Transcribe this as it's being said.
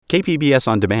KPBS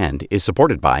On Demand is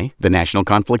supported by the National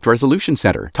Conflict Resolution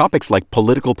Center. Topics like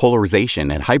political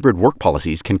polarization and hybrid work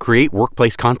policies can create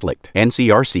workplace conflict.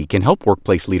 NCRC can help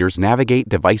workplace leaders navigate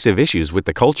divisive issues with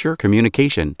the Culture,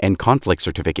 Communication, and Conflict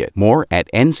Certificate. More at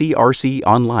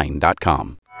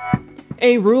ncrconline.com.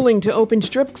 A ruling to open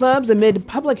strip clubs amid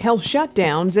public health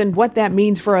shutdowns and what that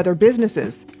means for other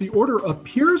businesses. The order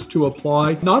appears to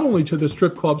apply not only to the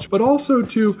strip clubs, but also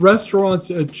to restaurants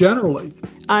generally.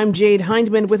 I'm Jade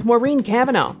Hindman with Maureen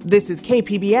Cavanaugh. This is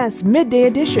KPBS Midday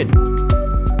Edition.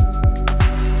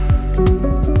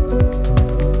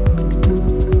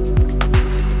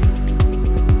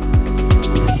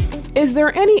 Is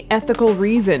there any ethical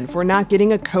reason for not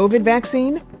getting a COVID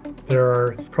vaccine? There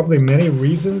are probably many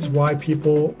reasons why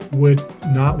people would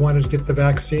not want to get the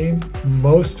vaccine.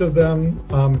 Most of them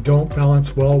don't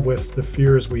balance well with the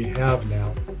fears we have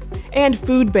now. And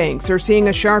food banks are seeing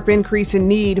a sharp increase in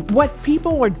need, what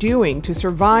people are doing to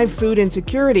survive food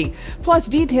insecurity, plus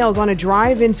details on a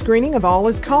drive-in screening of All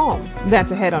Is Calm.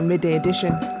 That's ahead on Midday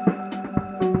Edition.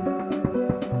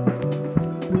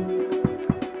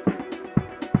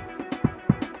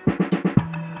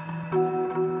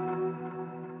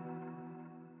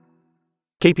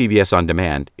 KPBS On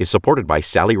Demand is supported by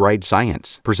Sally Ride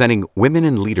Science, presenting Women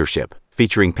in Leadership,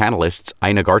 featuring panelists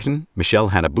Ina Garten, Michelle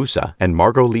Hanabusa, and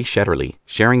Margot Lee Shetterly,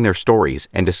 sharing their stories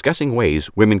and discussing ways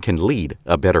women can lead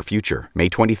a better future. May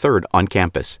 23rd on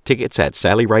campus. Tickets at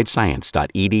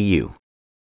sallyridescience.edu.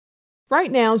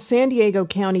 Right now, San Diego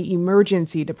County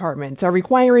emergency departments are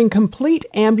requiring complete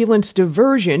ambulance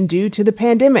diversion due to the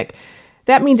pandemic.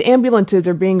 That means ambulances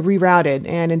are being rerouted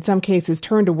and in some cases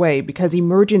turned away because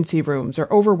emergency rooms are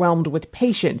overwhelmed with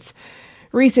patients.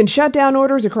 Recent shutdown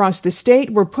orders across the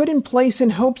state were put in place in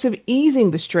hopes of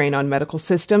easing the strain on medical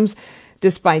systems.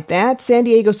 Despite that, San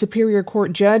Diego Superior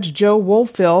Court Judge Joe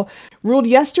Woolfill ruled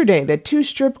yesterday that 2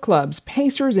 strip clubs,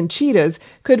 Pacers and Cheetahs,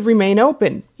 could remain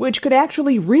open, which could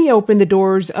actually reopen the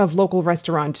doors of local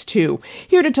restaurants too.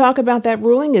 Here to talk about that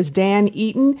ruling is Dan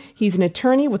Eaton. He's an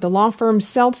attorney with the law firm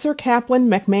Seltzer, Kaplan,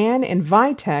 McMahon, and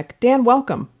Vitek. Dan,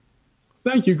 welcome.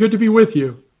 Thank you. Good to be with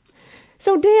you.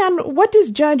 So, Dan, what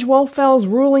does Judge Woolfill's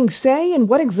ruling say, and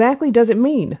what exactly does it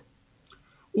mean?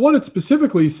 What it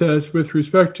specifically says with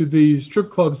respect to the strip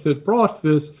clubs that brought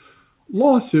this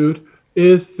lawsuit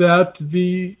is that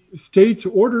the state's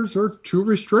orders are too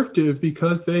restrictive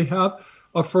because they have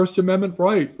a First Amendment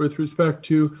right with respect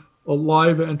to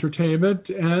live entertainment,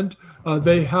 and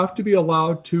they have to be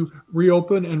allowed to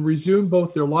reopen and resume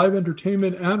both their live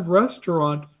entertainment and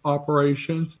restaurant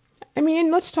operations.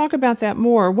 Let's talk about that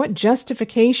more. What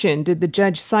justification did the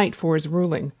judge cite for his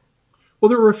ruling? Well,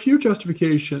 there were a few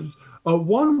justifications.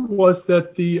 One was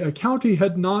that the county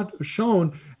had not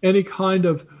shown any kind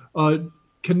of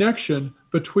connection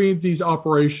between these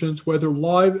operations, whether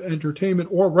live entertainment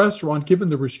or restaurant, given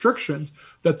the restrictions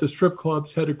that the strip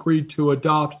clubs had agreed to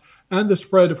adopt and the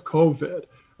spread of COVID.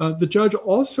 The judge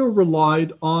also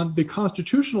relied on the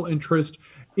constitutional interest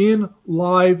in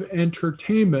live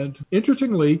entertainment.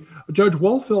 Interestingly, Judge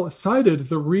Woolfill cited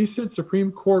the recent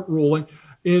Supreme Court ruling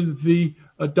in the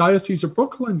Diocese of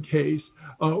Brooklyn case,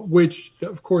 which,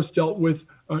 of course, dealt with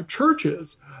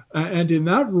churches. And in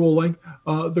that ruling,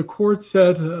 the court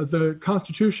said the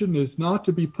Constitution is not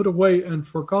to be put away and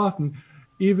forgotten,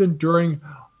 even during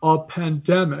a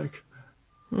pandemic.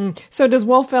 So does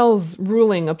Woolfill's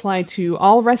ruling apply to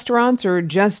all restaurants or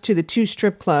just to the 2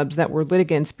 strip clubs that were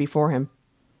litigants before him?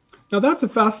 Now, that's a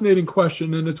fascinating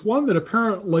question, and it's one that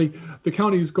apparently the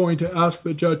county is going to ask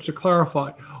the judge to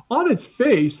clarify. On its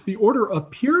face, the order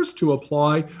appears to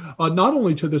apply not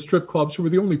only to the strip clubs, who were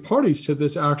the only parties to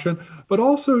this action, but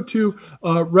also to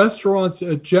restaurants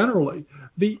generally.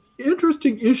 The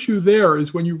interesting issue there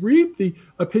is when you read the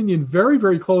opinion very,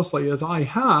 very closely, as I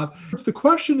have, the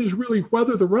question is really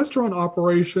whether the restaurant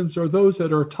operations are those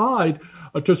that are tied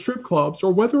to strip clubs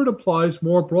or whether it applies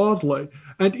more broadly.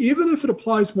 And even if it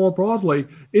applies more broadly,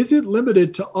 is it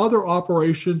limited to other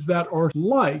operations that are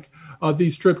like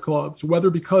these strip clubs,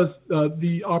 whether because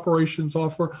the operations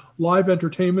offer live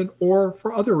entertainment or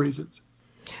for other reasons?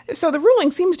 So the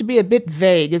ruling seems to be a bit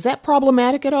vague. Is that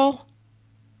problematic at all?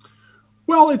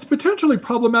 Well, it's potentially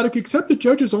problematic, except that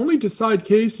judges only decide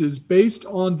cases based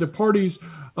on the parties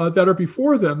that are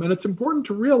before them. And it's important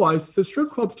to realize that the strip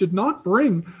clubs did not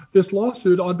bring this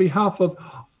lawsuit on behalf of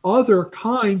other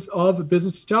kinds of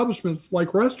business establishments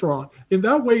like restaurant. In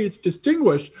that way, it's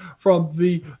distinguished from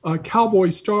the Cowboy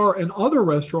Star and other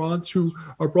restaurants who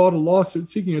brought a lawsuit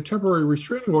seeking a temporary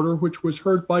restraining order, which was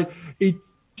heard by a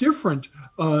different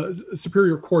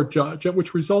Superior Court judge,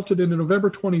 which resulted in a November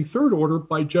 23rd order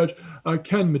by Judge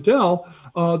Ken Medell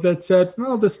that said,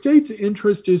 no, the state's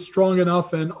interest is strong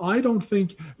enough, and I don't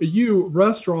think you,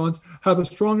 restaurants, have a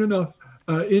strong enough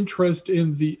interest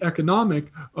in the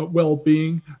economic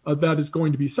well-being that is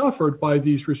going to be suffered by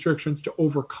these restrictions to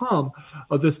overcome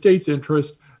the state's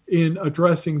interest in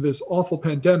addressing this awful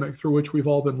pandemic through which we've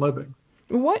all been living.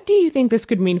 What do you think this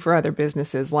could mean for other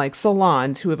businesses like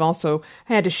salons who have also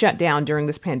had to shut down during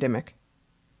this pandemic?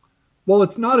 Well,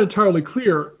 it's not entirely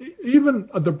clear. Even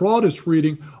the broadest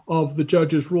reading of the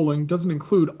judge's ruling doesn't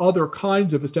include other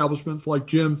kinds of establishments like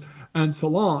gyms and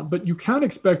salon. But you can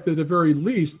expect that at the very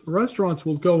least, restaurants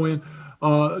will go in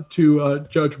to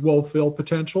Judge Woolfield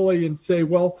potentially and say,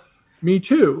 well, me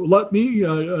too. Let me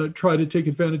try to take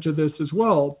advantage of this as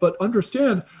well. But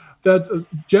understand that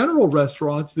general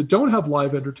restaurants that don't have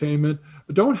live entertainment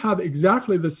don't have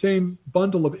exactly the same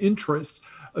bundle of interests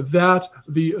that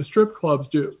the strip clubs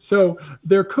do. So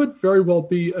there could very well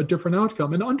be a different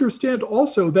outcome. And understand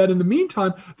also that in the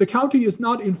meantime, the county is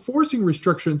not enforcing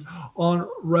restrictions on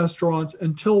restaurants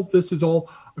until this is all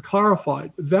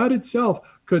clarified. That itself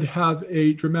could have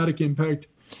a dramatic impact.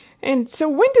 And so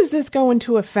when does this go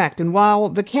into effect? And while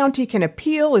the county can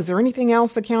appeal, is there anything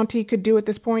else the county could do at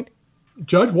this point?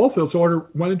 Judge Woolfield's order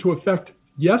went into effect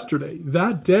yesterday,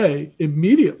 that day,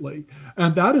 immediately.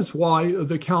 And that is why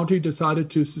the county decided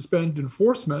to suspend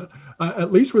enforcement,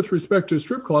 at least with respect to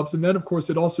strip clubs. And then, of course,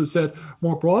 it also said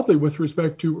more broadly with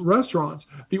respect to restaurants.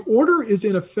 The order is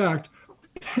in effect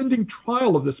pending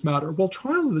trial of this matter. Well,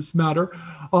 trial of this matter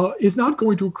is not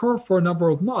going to occur for a number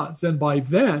of months. And by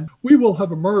then, we will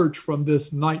have emerged from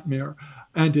this nightmare.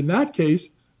 And in that case,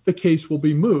 the case will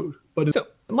be moved. So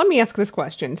let me ask this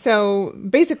question. So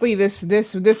basically,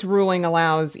 this ruling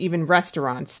allows even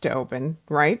restaurants to open,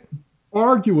 right?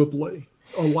 Arguably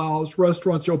allows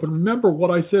restaurants to open. Remember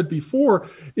what I said before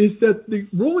is that the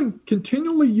ruling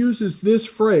continually uses this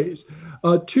phrase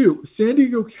to San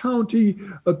Diego County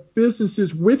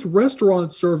businesses with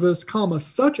restaurant service,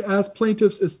 such as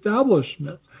plaintiff's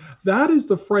establishments. That is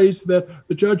the phrase that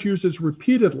the judge uses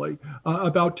repeatedly,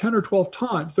 about 10 or 12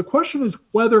 times. The question is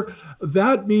whether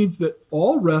that means that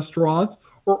all restaurants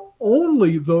or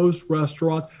only those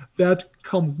restaurants that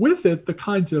come with it the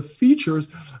kinds of features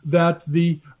that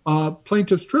the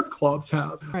plaintiff strip clubs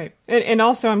have. Right. And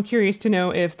also I'm curious to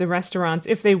know if the restaurants,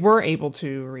 if they were able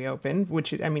to reopen,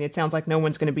 which, I mean, it sounds like no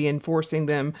one's going to be enforcing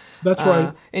them. That's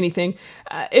right. Anything.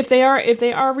 If they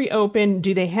are reopened,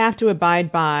 do they have to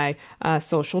abide by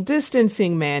social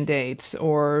distancing mandates,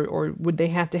 or would they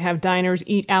have to have diners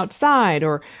eat outside,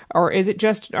 or is it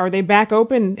just, are they back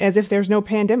open as if there's no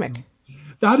pandemic?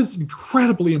 That is an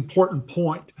incredibly important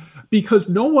point, because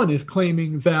no one is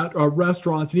claiming that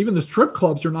restaurants and even the strip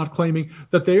clubs are not claiming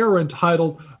that they are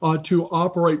entitled to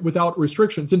operate without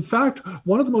restrictions. In fact,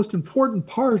 one of the most important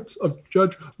parts of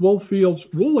Judge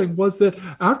Woolfield's ruling was that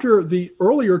after the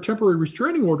earlier temporary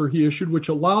restraining order he issued, which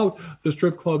allowed the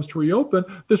strip clubs to reopen,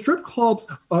 the strip clubs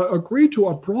agreed to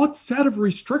a broad set of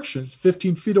restrictions,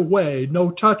 15 feet away, no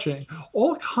touching,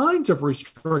 all kinds of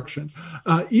restrictions.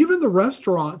 Even the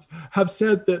restaurants have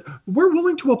said that we're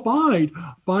willing to abide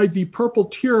by the purple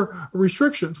tier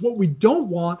restrictions. What we don't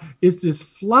want is this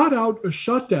flat out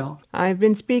shutdown. I've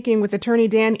been speaking with attorney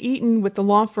Dan Eaton with the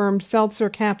law firm Seltzer,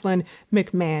 Kaplan,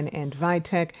 McMahon, and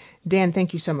Vitek. Dan,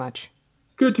 thank you so much.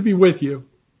 Good to be with you.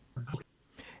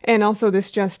 And also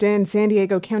this just in, San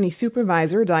Diego County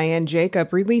Supervisor Diane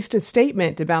Jacob released a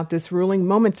statement about this ruling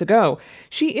moments ago.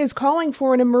 She is calling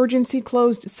for an emergency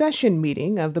closed session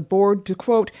meeting of the board to,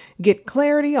 quote, get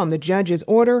clarity on the judge's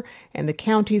order and the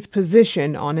county's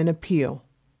position on an appeal.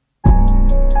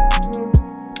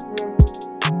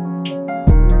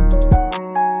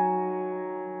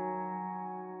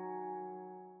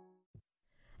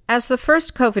 As the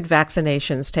first COVID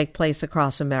vaccinations take place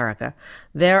across America,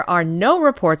 there are no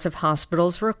reports of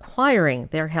hospitals requiring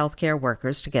their healthcare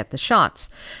workers to get the shots.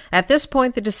 At this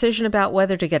point, the decision about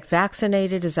whether to get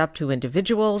vaccinated is up to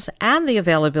individuals and the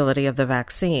availability of the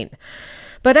vaccine.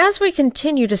 But as we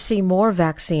continue to see more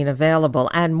vaccine available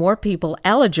and more people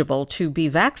eligible to be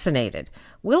vaccinated,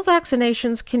 will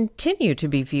vaccinations continue to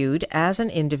be viewed as an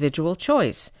individual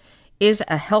choice? Is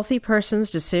a healthy person's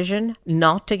decision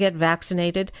not to get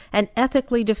vaccinated an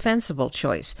ethically defensible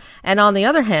choice? And on the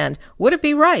other hand, would it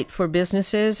be right for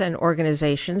businesses and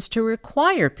organizations to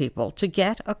require people to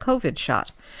get a COVID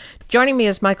shot? Joining me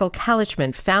is Michael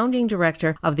Kalichman, founding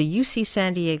director of the UC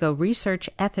San Diego Research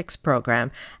Ethics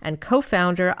Program and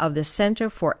co-founder of the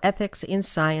Center for Ethics in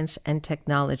Science and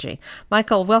Technology.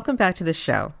 Michael, welcome back to the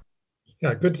show.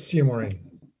 Yeah, good to see you, Maureen.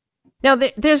 Now,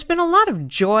 there's been a lot of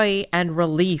joy and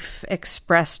relief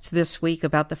expressed this week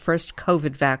about the first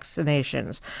COVID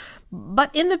vaccinations.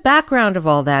 But in the background of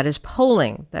all that is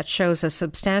polling that shows a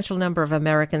substantial number of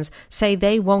Americans say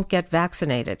they won't get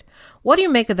vaccinated. What do you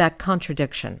make of that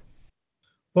contradiction?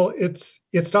 Well, it's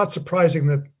not surprising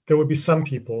that there would be some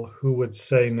people who would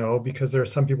say no, because there are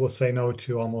some people who say no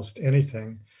to almost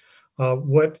anything.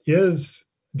 What is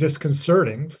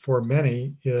disconcerting for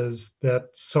many is that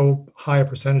so high a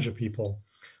percentage of people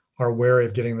are wary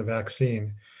of getting the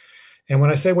vaccine. And when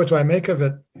I say, what do I make of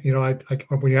it?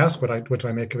 When you ask what do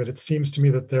I make of it, it seems to me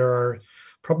that there are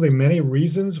probably many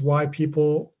reasons why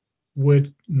people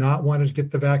would not want to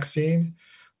get the vaccine.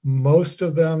 Most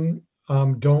of them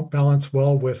don't balance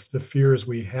well with the fears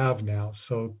we have now.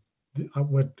 So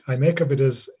what I make of it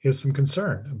is some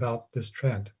concern about this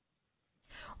trend.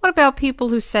 What about people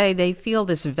who say they feel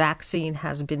this vaccine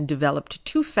has been developed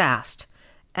too fast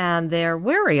and they're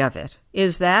wary of it?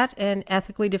 Is that an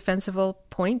ethically defensible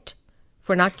point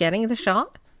for not getting the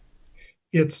shot?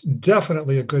 It's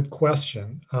definitely a good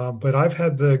question, but I've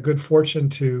had the good fortune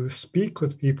to speak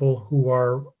with people who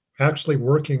are actually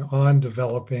working on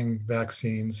developing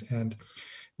vaccines. And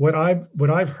what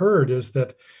I've heard is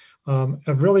that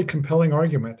a really compelling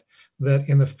argument that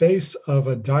in the face of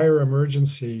a dire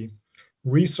emergency,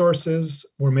 resources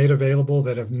were made available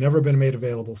that have never been made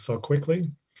available so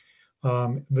quickly.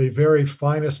 The very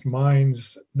finest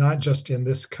minds, not just in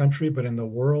this country, but in the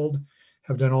world,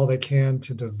 have done all they can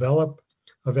to develop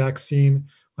a vaccine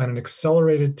on an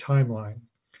accelerated timeline.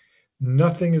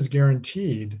 Nothing is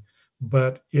guaranteed,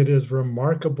 but it is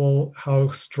remarkable how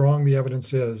strong the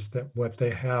evidence is that what they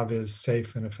have is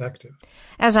safe and effective.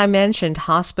 As I mentioned,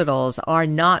 hospitals are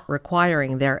not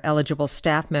requiring their eligible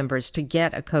staff members to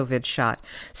get a COVID shot.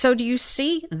 So do you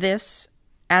see this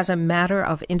as a matter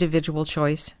of individual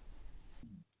choice?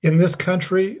 In this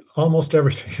country, almost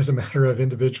everything is a matter of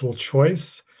individual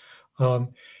choice.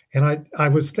 And I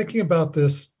was thinking about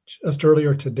this just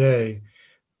earlier today.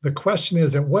 The question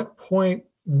is, at what point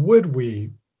would we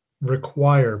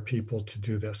require people to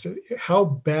do this? How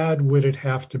bad would it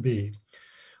have to be?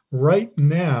 Right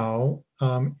now,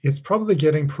 it's probably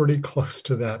getting pretty close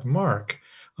to that mark.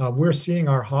 We're seeing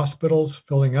our hospitals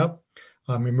filling up.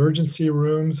 Emergency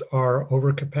rooms are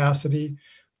over capacity.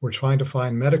 We're trying to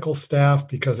find medical staff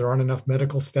because there aren't enough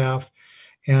medical staff.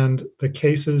 And the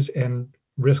cases and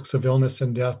risks of illness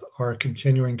and death are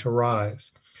continuing to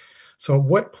rise. So at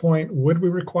what point would we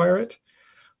require it?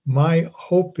 My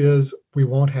hope is we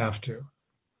won't have to.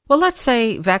 Well, let's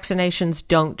say vaccinations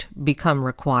don't become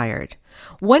required.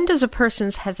 When does a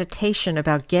person's hesitation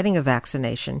about getting a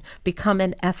vaccination become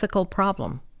an ethical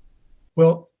problem?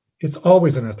 Well, it's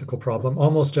always an ethical problem.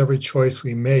 Almost every choice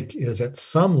we make is at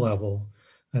some level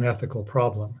an ethical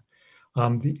problem.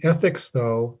 The ethics,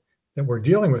 though, that we're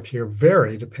dealing with here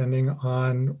vary depending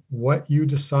on what you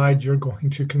decide you're going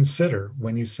to consider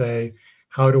when you say,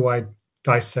 how do I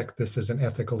dissect this as an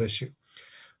ethical issue?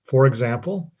 For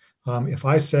example, if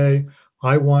I say,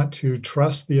 I want to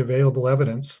trust the available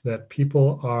evidence that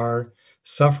people are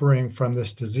suffering from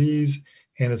this disease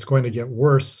and it's going to get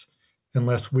worse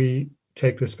unless we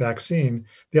take this vaccine,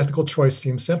 the ethical choice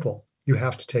seems simple. You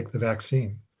have to take the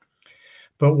vaccine.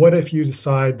 But what if you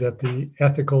decide that the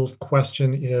ethical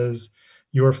question is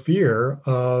your fear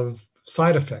of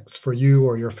side effects for you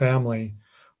or your family,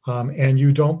 and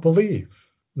you don't believe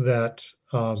that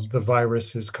the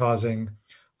virus is causing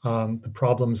the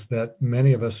problems that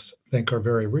many of us think are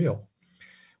very real?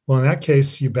 Well, in that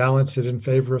case, you balance it in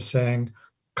favor of saying,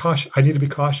 I need to be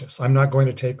cautious. I'm not going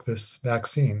to take this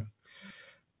vaccine.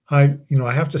 I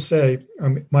have to say,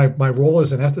 my role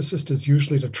as an ethicist is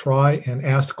usually to try and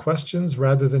ask questions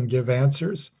rather than give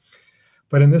answers.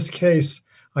 But in this case,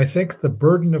 I think the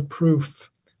burden of proof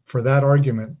for that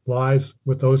argument lies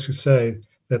with those who say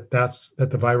that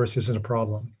the virus isn't a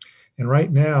problem. And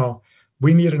right now,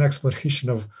 we need an explanation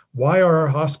of why are our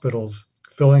hospitals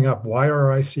filling up? Why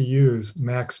are our ICUs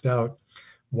maxed out?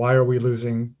 Why are we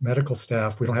losing medical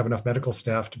staff? We don't have enough medical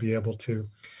staff to be able to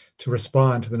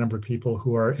respond to the number of people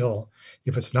who are ill.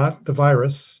 If it's not the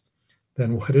virus,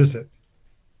 then what is it?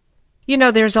 You know,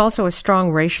 there's also a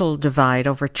strong racial divide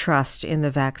over trust in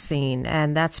the vaccine,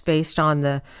 and that's based on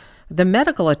the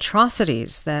medical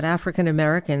atrocities that African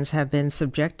Americans have been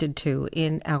subjected to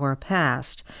in our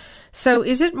past. So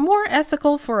is it more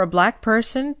ethical for a Black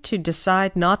person to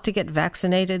decide not to get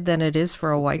vaccinated than it is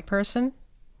for a white person?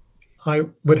 I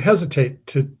would hesitate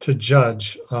to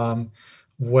judge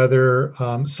whether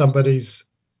somebody's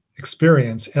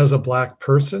experience as a Black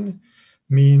person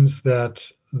means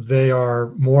that they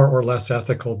are more or less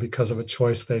ethical because of a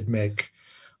choice they'd make.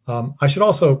 I should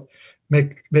also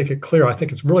make it clear, I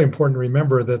think it's really important to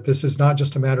remember that this is not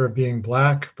just a matter of being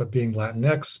Black, but being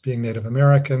Latinx, being Native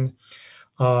American.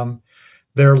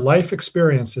 Their life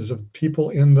experiences of people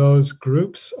in those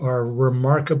groups are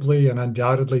remarkably and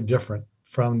undoubtedly different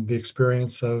from the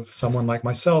experience of someone like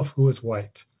myself who is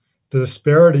white. The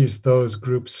disparities those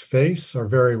groups face are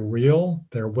very real.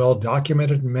 They're well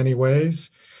documented in many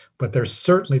ways, but they're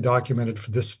certainly documented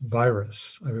for this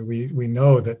virus. I mean, we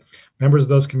know that members of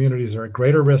those communities are at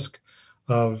greater risk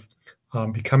of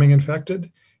becoming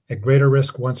infected, at greater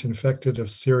risk once infected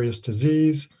of serious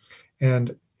disease,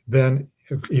 and then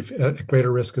if at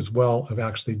greater risk as well of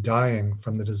actually dying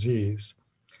from the disease.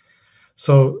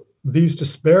 So these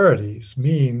disparities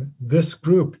mean this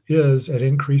group is at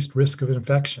increased risk of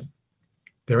infection.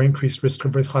 They're increased risk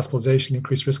of hospitalization,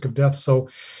 increased risk of death. So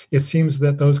it seems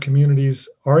that those communities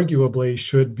arguably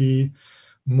should be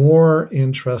more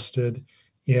interested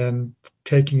in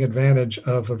taking advantage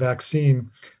of a vaccine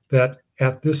that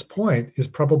at this point is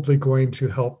probably going to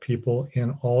help people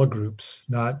in all groups,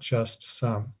 not just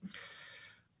some.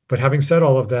 But having said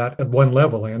all of that, at one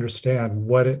level, I understand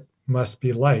what it must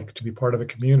be like to be part of a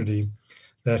community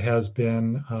that has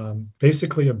been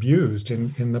basically abused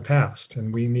in the past,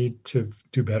 and we need to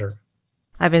do better.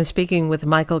 I've been speaking with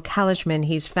Michael Kalichman.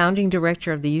 He's founding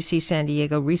director of the UC San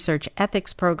Diego Research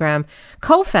Ethics Program,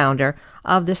 co-founder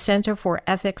of the Center for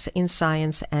Ethics in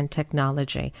Science and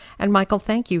Technology. And Michael,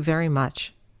 thank you very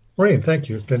much. Maureen, thank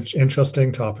you. It's been an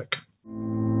interesting topic.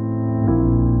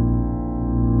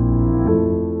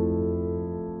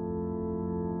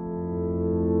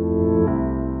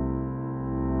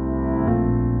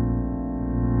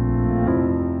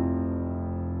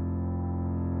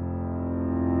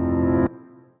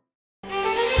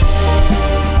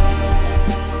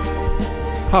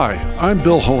 Hi, I'm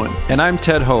Bill Hohen. And I'm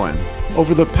Ted Hohen.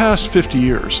 Over the past 50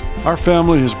 years, our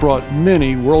family has brought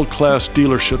many world-class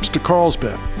dealerships to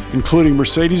Carlsbad, including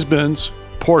Mercedes-Benz,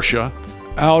 Porsche,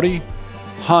 Audi,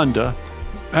 Honda,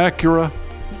 Acura,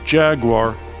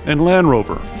 Jaguar, and Land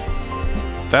Rover.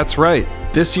 That's right.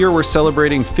 This year we're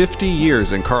celebrating 50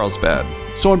 years in Carlsbad.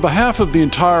 So on behalf of the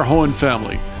entire Hohen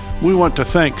family, we want to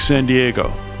thank San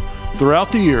Diego.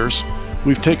 Throughout the years,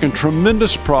 we've taken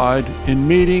tremendous pride in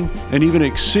meeting and even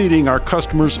exceeding our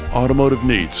customers' automotive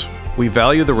needs. We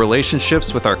value the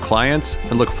relationships with our clients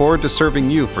and look forward to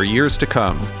serving you for years to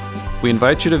come. We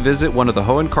invite you to visit one of the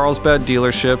Hohen Carlsbad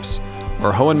dealerships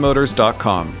or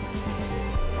hohenmotors.com.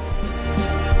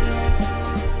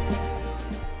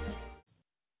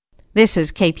 This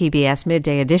is KPBS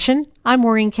Midday Edition. I'm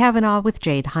Maureen Cavanaugh with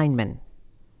Jade Hindman.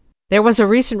 There was a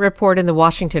recent report in the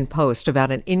Washington Post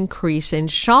about an increase in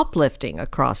shoplifting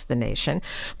across the nation,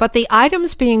 but the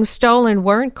items being stolen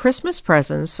weren't Christmas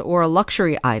presents or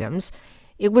luxury items.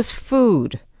 It was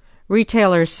food.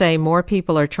 Retailers say more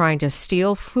people are trying to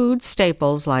steal food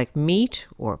staples like meat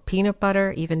or peanut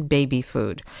butter, even baby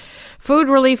food. Food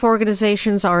relief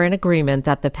organizations are in agreement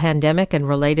that the pandemic and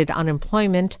related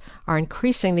unemployment are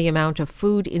increasing the amount of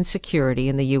food insecurity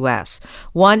in the U.S.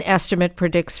 One estimate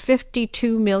predicts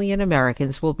 52 million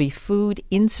Americans will be food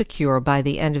insecure by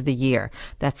the end of the year.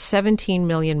 That's 17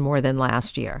 million more than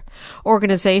last year.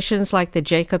 Organizations like the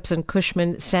Jacobs and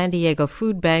Cushman San Diego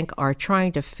Food Bank are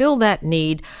trying to fill that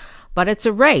need, but it's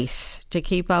a race to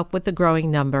keep up with the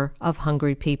growing number of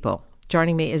hungry people.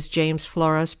 Joining me is James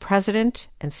Floros, President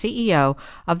and CEO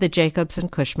of the Jacobs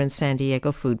and Cushman San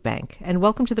Diego Food Bank. And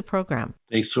welcome to the program.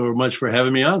 Thanks so much for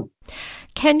having me on.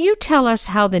 Can you tell us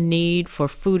how the need for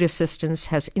food assistance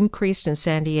has increased in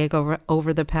San Diego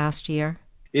over the past year?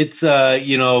 It's,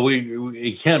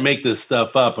 we can't make this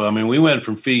stuff up. I mean, we went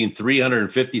from feeding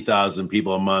 350,000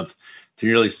 people a month to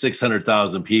nearly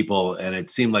 600,000 people, and it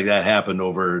seemed like that happened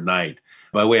overnight.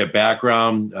 By way of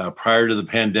background, prior to the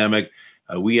pandemic,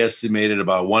 we estimated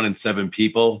about 1 in 7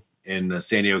 people in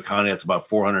San Diego County, that's about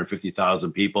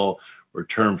 450,000 people, were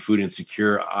termed food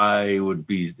insecure. It'd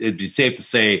be safe to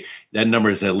say that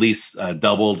number is at least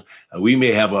doubled. We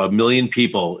may have 1 million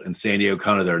people in San Diego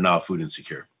County that are now food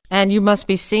insecure. And you must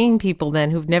be seeing people then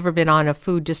who've never been on a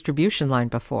food distribution line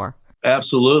before.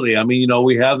 Absolutely. I mean,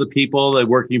 we have the people that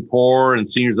working poor and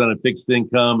seniors on a fixed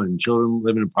income and children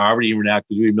living in poverty, even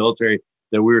active duty military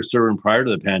that we were serving prior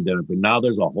to the pandemic. But now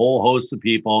there's a whole host of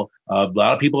people, a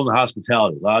lot of people in the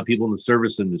hospitality, a lot of people in the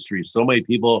service industry. So many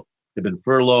people have been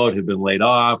furloughed, have been laid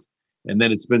off. And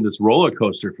then it's been this roller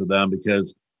coaster for them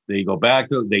because they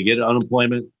get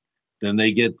unemployment, then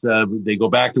they go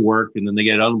back to work, and then they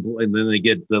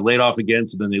get laid off again.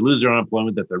 So then they lose their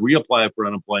unemployment, that they reapply for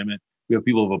unemployment. We have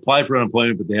people who have applied for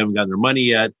unemployment, but they haven't gotten their money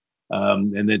yet.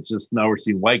 And it's just now we're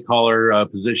seeing white collar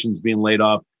positions being laid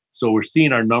off. So we're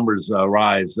seeing our numbers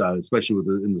rise, especially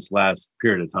in this last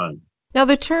period of time. Now,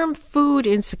 the term food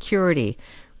insecurity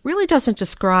really doesn't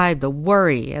describe the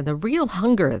worry and the real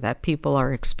hunger that people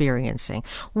are experiencing.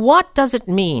 What does it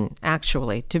mean,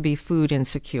 actually, to be food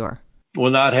insecure?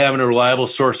 Well, not having a reliable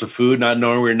source of food, not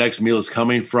knowing where your next meal is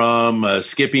coming from,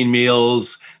 skipping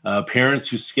meals, parents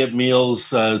who skip meals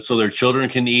so their children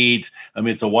can eat. I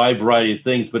mean, it's a wide variety of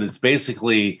things, but it's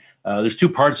basically, there's two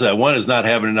parts of that. One is not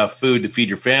having enough food to feed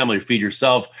your family or feed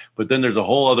yourself, but then there's a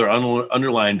whole other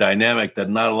underlying dynamic that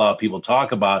not a lot of people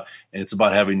talk about, and it's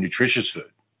about having nutritious food.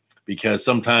 Because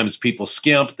sometimes people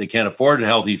skimp, they can't afford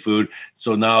healthy food.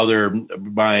 So now they're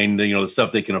buying, the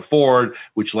stuff they can afford,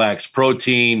 which lacks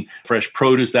protein, fresh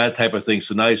produce, that type of thing.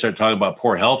 So now you start talking about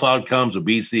poor health outcomes,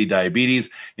 obesity, diabetes,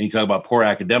 and you talk about poor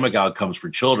academic outcomes for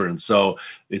children. So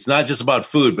it's not just about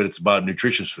food, but it's about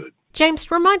nutritious food. James,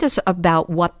 remind us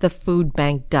about what the food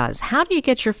bank does. How do you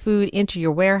get your food into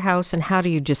your warehouse and how do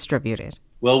you distribute it?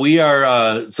 Well, we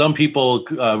are, some people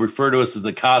refer to us as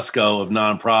the Costco of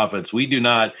nonprofits. We do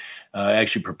not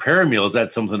actually prepare meals.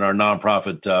 That's something our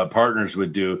nonprofit partners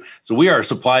would do. So we are a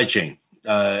supply chain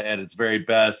at its very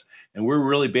best. And we're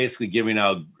really basically giving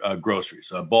out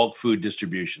groceries, bulk food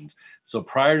distributions. So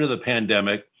prior to the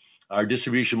pandemic, our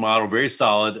distribution model, very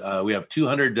solid. We have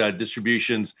 200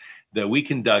 distributions that we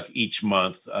conduct each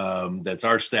month. That's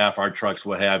our staff, our trucks,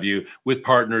 what have you, with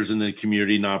partners in the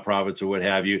community, nonprofits or what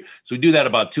have you. So we do that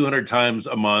about 200 times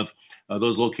a month.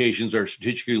 Those locations are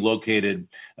strategically located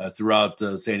throughout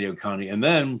San Diego County. And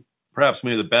then perhaps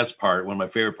maybe the best part, one of my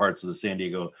favorite parts of the San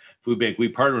Diego Food Bank, we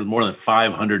partner with more than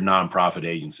 500 nonprofit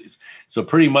agencies. So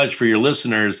pretty much for your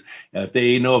listeners, if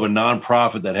they know of a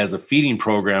nonprofit that has a feeding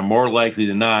program, more likely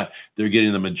than not, they're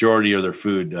getting the majority of their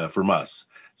food from us.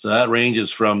 So that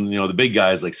ranges from, the big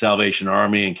guys like Salvation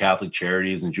Army and Catholic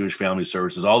Charities and Jewish Family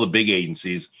Services, all the big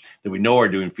agencies that we know are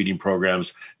doing feeding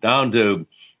programs, down to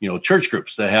church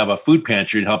groups that have a food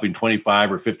pantry and helping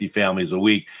 25 or 50 families a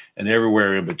week and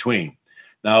everywhere in between.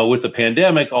 Now, with the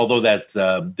pandemic, although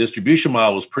that distribution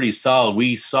model was pretty solid,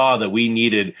 we saw that we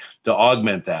needed to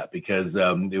augment that because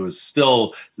it was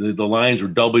still, the lines were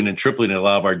doubling and tripling at a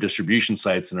lot of our distribution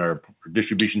sites and our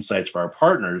distribution sites for our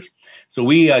partners. So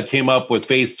we came up with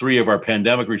phase 3 of our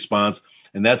pandemic response,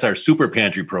 and that's our super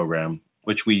pantry program,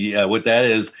 which what that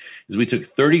is we took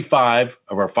 35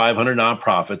 of our 500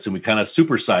 nonprofits and we kind of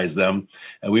supersized them,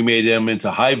 and we made them into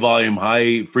high volume,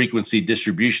 high frequency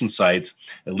distribution sites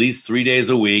at least 3 days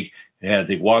a week. They had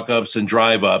to take walk-ups and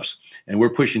drive-ups, and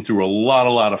we're pushing through a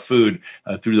lot of food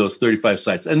through those 35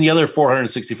 sites. And the other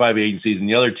 465 agencies and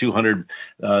the other 200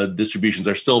 distributions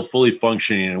are still fully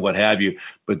functioning and what have you.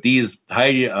 But these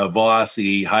high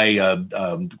velocity, high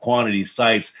quantity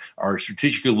sites are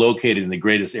strategically located in the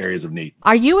greatest areas of need.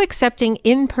 Are you accepting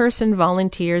in-person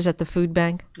volunteers at the food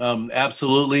bank?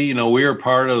 Absolutely. We are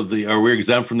we're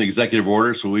exempt from the executive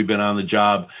order, so we've been on the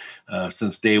job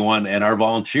since day one, and our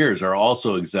volunteers are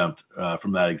also exempt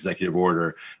from that executive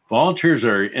order. Volunteers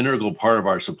are an integral part of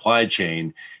our supply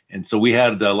chain, and so we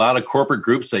had a lot of corporate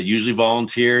groups that usually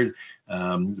volunteered,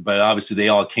 but obviously they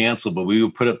all canceled, but we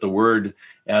would put up the word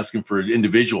asking for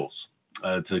individuals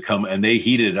to come, and they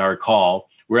heeded our call.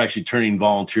 We're actually turning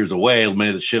volunteers away. Many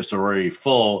of the shifts are already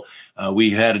full. We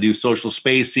had to do social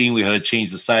spacing. We had to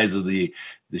change the size of the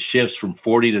shifts from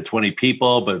 40 to 20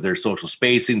 people, but there's social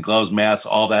spacing, gloves, masks,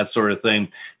 all that sort of thing.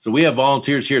 So we have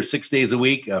volunteers here 6 days a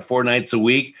week, 4 nights a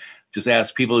week. Just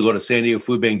ask people to go to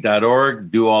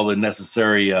SanDiegoFoodBank.org, do all the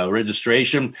necessary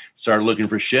registration, start looking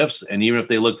for shifts. And even if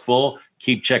they look full,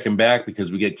 keep checking back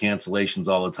because we get cancellations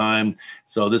all the time.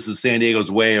 So this is San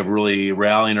Diego's way of really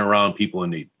rallying around people in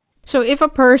need. So if a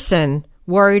person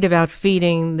worried about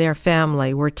feeding their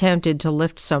family were tempted to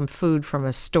lift some food from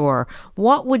a store,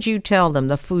 what would you tell them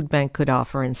the food bank could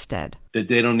offer instead? That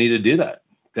they don't need to do that.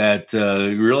 That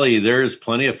really there's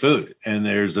plenty of food and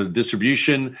there's a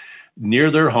distribution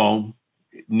near their home,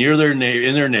 in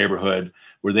their neighborhood,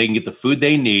 where they can get the food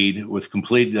they need with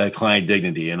complete client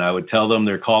dignity. And I would tell them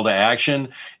their call to action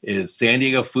is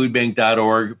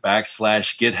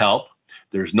SanDiegoFoodBank.org/get help.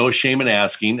 There's no shame in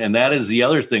asking. And that is the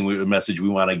other message we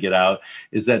want to get out,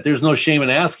 is that there's no shame in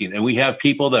asking. And we have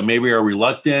people that maybe are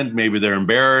reluctant, maybe they're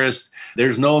embarrassed.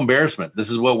 There's no embarrassment. This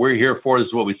is what we're here for. This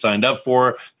is what we signed up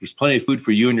for. There's plenty of food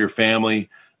for you and your family.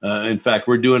 In fact,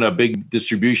 we're doing a big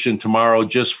distribution tomorrow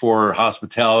just for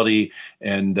hospitality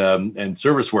and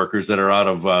service workers that are out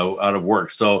of work.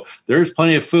 So there's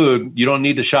plenty of food. You don't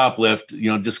need to shoplift.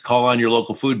 Just call on your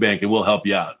local food bank and we'll help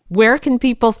you out. Where can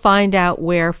people find out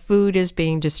where food is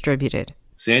being distributed?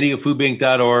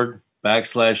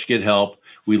 SanDiegoFoodBank.org/get help.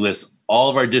 We list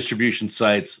all of our distribution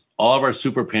sites, all of our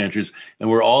super pantries, and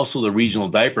we're also the regional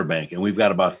diaper bank. And we've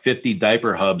got about 50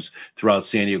 diaper hubs throughout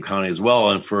San Diego County as well.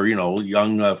 And for,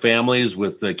 young families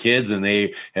with kids, and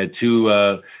they had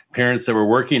two parents that were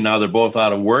working. Now they're both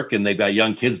out of work and they've got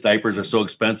young kids. Diapers are so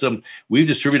expensive. We've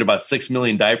distributed about 6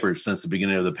 million diapers since the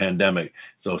beginning of the pandemic.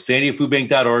 So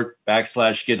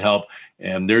SanDiegoFoodBank.org/get help.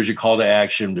 And there's your call to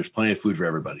action. There's plenty of food for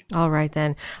everybody. All right,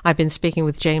 then. I've been speaking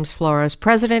with James Flores,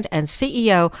 President and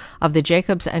CEO of the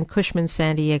Jacobs and Cushman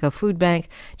San Diego Food Bank.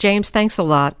 James, thanks a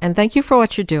lot. And thank you for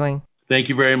what you're doing. Thank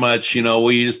you very much.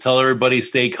 We just tell everybody,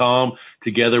 stay calm.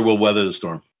 Together, we'll weather the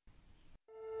storm.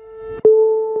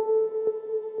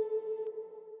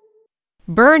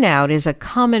 Burnout is a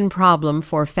common problem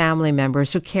for family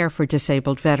members who care for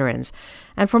disabled veterans.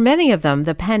 And for many of them,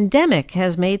 the pandemic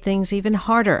has made things even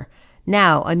harder.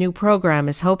 Now, a new program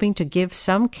is hoping to give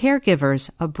some caregivers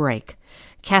a break.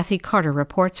 Kathy Carter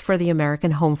reports for the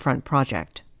American Homefront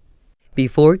Project.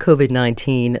 Before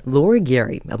COVID-19, Laura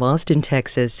Gary of Austin,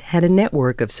 Texas, had a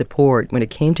network of support when it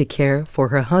came to care for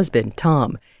her husband,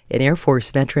 Tom, an Air Force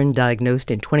veteran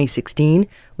diagnosed in 2016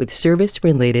 with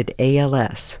service-related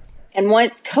ALS. And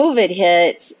once COVID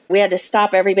hit, we had to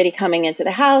stop everybody coming into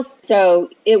the house. So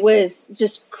it was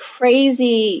just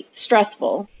crazy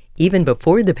stressful. Even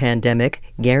before the pandemic,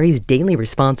 Gary's daily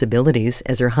responsibilities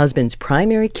as her husband's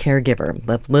primary caregiver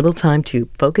left little time to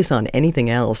focus on anything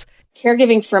else.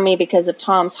 Caregiving for me, because of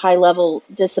Tom's high-level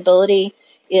disability,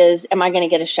 is, am I going to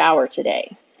get a shower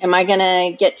today? Am I going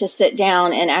to get to sit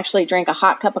down and actually drink a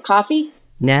hot cup of coffee?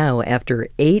 Now, after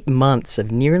 8 months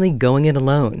of nearly going it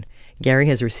alone, Gary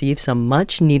has received some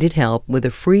much-needed help with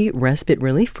a free respite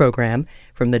relief program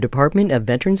from the Department of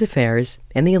Veterans Affairs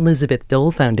and the Elizabeth Dole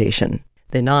Foundation.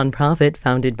 The nonprofit,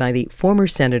 founded by the former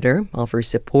senator, offers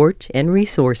support and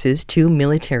resources to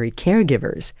military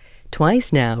caregivers.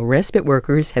 Twice now, respite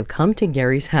workers have come to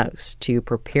Gary's house to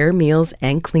prepare meals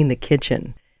and clean the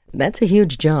kitchen. That's a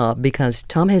huge job because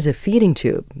Tom has a feeding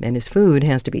tube and his food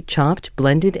has to be chopped,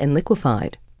 blended, and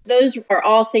liquefied. Those are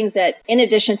all things that, in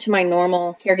addition to my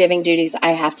normal caregiving duties,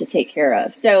 I have to take care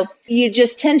of. So you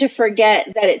just tend to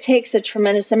forget that it takes a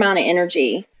tremendous amount of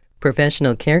energy.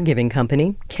 Professional caregiving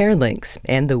company CareLinks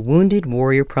and the Wounded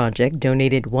Warrior Project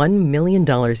donated $1 million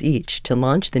each to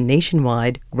launch the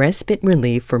nationwide Respite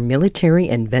Relief for Military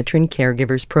and Veteran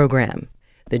Caregivers program.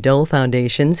 The Dole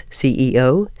Foundation's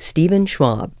CEO, Stephen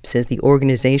Schwab, says the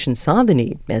organization saw the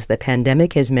need as the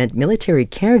pandemic has meant military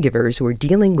caregivers were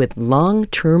dealing with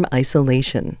long-term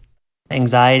isolation.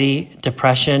 Anxiety,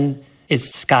 depression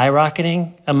is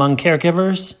skyrocketing among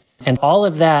caregivers, and all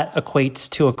of that equates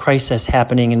to a crisis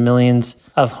happening in millions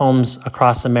of homes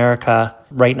across America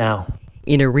right now.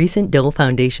 In a recent Dole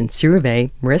Foundation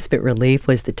survey, respite relief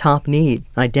was the top need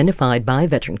identified by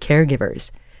veteran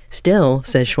caregivers. Still,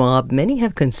 says Schwab, many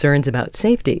have concerns about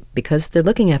safety because they're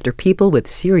looking after people with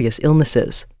serious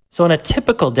illnesses. So on a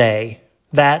typical day,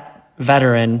 that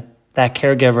veteran, that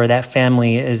caregiver, that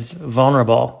family is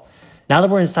vulnerable. Now that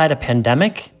we're inside a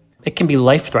pandemic, it can be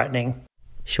life-threatening.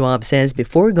 Schwab says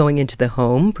before going into the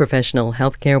home, professional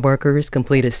healthcare workers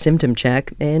complete a symptom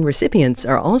check, and recipients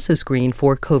are also screened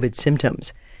for COVID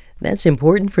symptoms. That's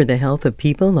important for the health of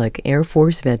people like Air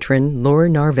Force veteran Laura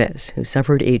Narvez, who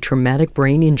suffered a traumatic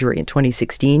brain injury in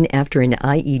 2016 after an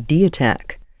IED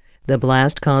attack. The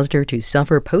blast caused her to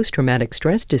suffer post-traumatic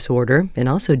stress disorder and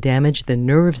also damaged the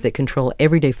nerves that control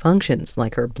everyday functions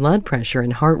like her blood pressure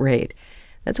and heart rate.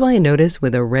 That's why a notice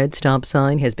with a red stop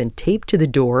sign has been taped to the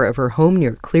door of her home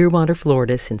near Clearwater,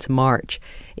 Florida since March.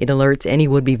 It alerts any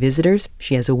would-be visitors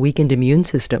she has a weakened immune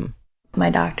system. My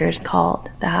doctors called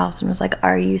the house and was like,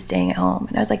 "Are you staying at home?"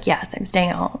 And I was like, "Yes, I'm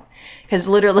staying at home." Because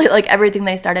literally, everything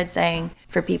they started saying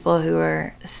for people who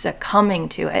were succumbing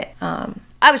to it,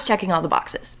 I was checking all the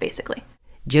boxes, basically.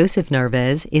 Joseph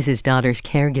Narvez is his daughter's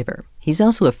caregiver. He's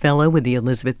also a fellow with the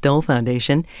Elizabeth Dole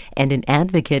Foundation and an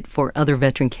advocate for other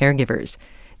veteran caregivers.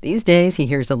 These days, he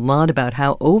hears a lot about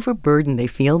how overburdened they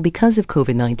feel because of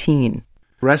COVID-19.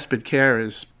 Respite care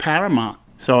is paramount.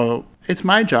 So it's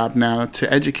my job now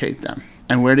to educate them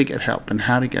and where to get help and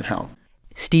how to get help.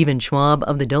 Stephen Schwab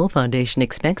of the Dole Foundation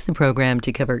expects the program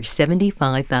to cover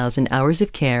 75,000 hours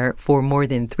of care for more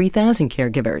than 3,000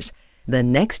 caregivers. The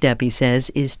next step, he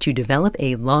says, is to develop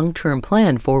a long-term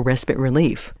plan for respite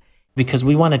relief. Because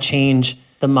we want to change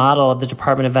the model of the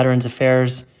Department of Veterans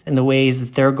Affairs in the ways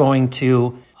that they're going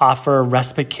to offer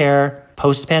respite care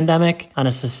post-pandemic on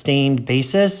a sustained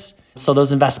basis. So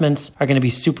those investments are going to be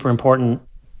super important.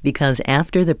 Because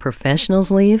after the professionals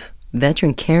leave,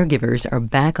 veteran caregivers are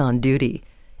back on duty.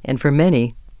 And for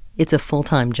many, it's a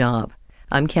full-time job.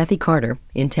 I'm Kathy Carter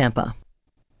in Tampa.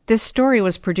 This story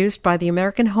was produced by the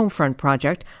American Homefront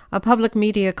Project, a public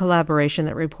media collaboration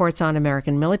that reports on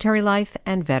American military life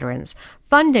and veterans.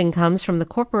 Funding comes from the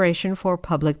Corporation for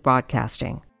Public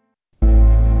Broadcasting.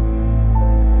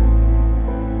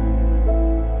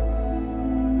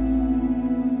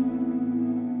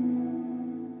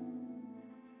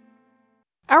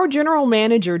 Our general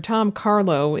manager, Tom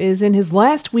Carlo, is in his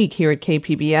last week here at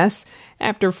KPBS.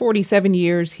 After 47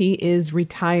 years, he is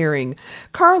retiring.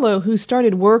 Carlo, who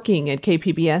started working at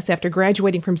KPBS after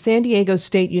graduating from San Diego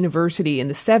State University in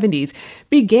the 70s,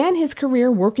 began his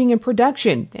career working in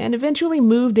production and eventually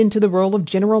moved into the role of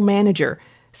general manager.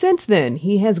 Since then,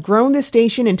 he has grown the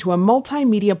station into a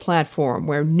multimedia platform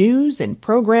where news and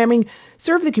programming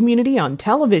serve the community on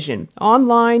television,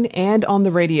 online, and on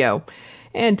the radio.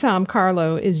 And Tom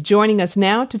Carlo is joining us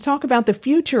now to talk about the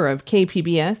future of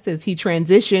KPBS as he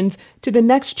transitions to the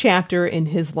next chapter in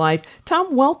his life.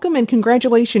 Tom, welcome and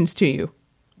congratulations to you.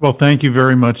 Well, thank you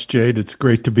very much, Jade. It's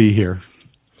great to be here.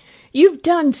 You've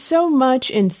done so much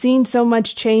and seen so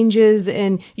much changes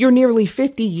in your nearly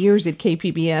 50 years at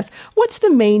KPBS. What's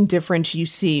the main difference you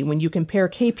see when you compare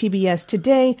KPBS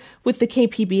today with the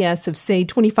KPBS of, say,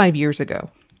 25 years ago?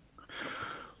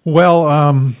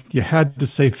 Well, you had to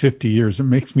say 50 years. It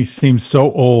makes me seem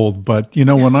so old. But,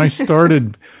 when I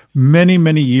started many,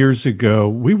 many years ago,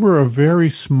 we were a very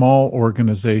small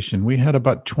organization. We had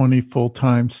about 20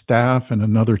 full-time staff and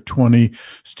another 20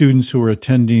 students who were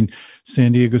attending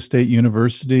San Diego State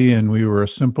University. And we were a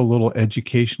simple little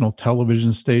educational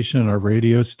television station. Our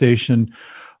radio station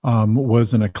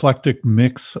was an eclectic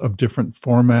mix of different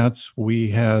formats. We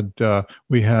had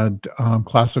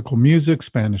classical music,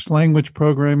 Spanish language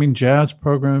programming, jazz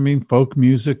programming, folk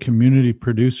music, community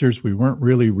producers. We weren't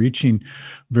really reaching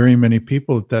very many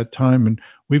people at that time. And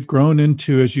we've grown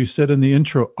into, as you said in the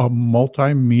intro, a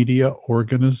multimedia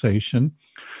organization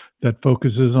that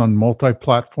focuses on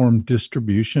multi-platform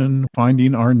distribution,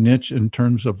 finding our niche in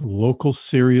terms of local,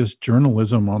 serious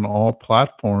journalism on all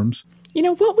platforms.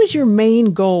 What was your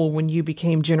main goal when you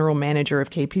became general manager of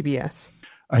KPBS?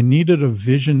 I needed a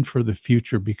vision for the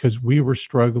future because we were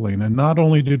struggling. And not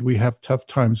only did we have tough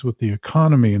times with the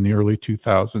economy in the early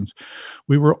 2000s,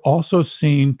 we were also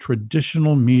seeing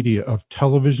traditional media of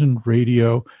television,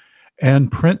 radio,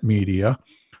 and print media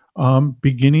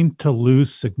beginning to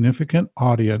lose significant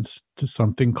audience to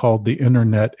something called the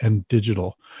internet and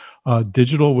digital.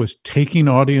 Digital was taking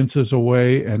audiences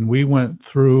away, and we went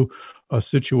through a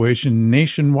situation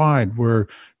nationwide where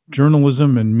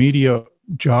journalism and media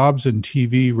jobs in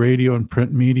TV, radio, and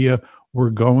print media were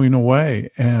going away,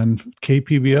 and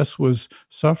KPBS was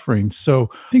suffering. So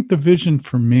I think the vision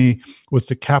for me was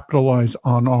to capitalize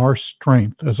on our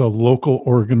strength as a local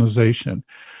organization.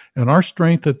 And our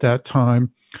strength at that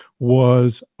time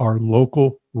was our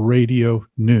local radio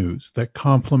news that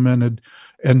complemented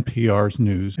NPR's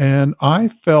news. And I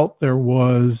felt there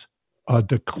was a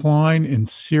decline in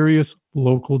serious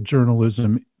local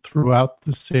journalism throughout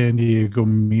the San Diego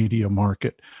media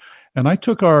market. And I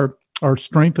took our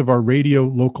strength of our radio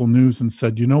local news and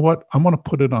said, you know what? I want to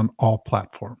put it on all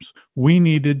platforms. We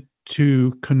needed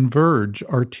to converge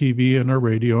our TV and our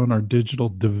radio and our digital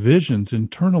divisions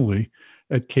internally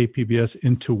at KPBS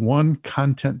into one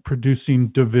content producing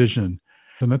division.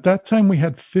 And at that time, we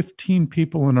had 15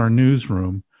 people in our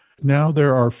newsroom. Now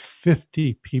there are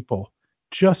 50 people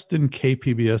just in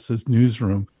KPBS's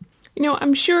newsroom.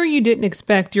 I'm sure you didn't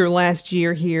expect your last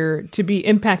year here to be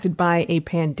impacted by a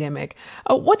pandemic.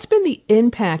 What's been the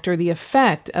impact or the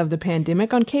effect of the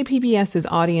pandemic on KPBS's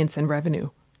audience and revenue?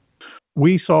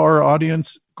 We saw our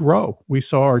audience grow. We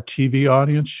saw our TV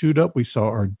audience shoot up. We saw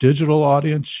our digital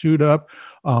audience shoot up.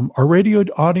 Our radio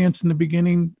audience in the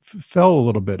beginning fell a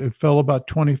little bit. It fell about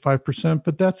 25%,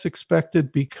 but that's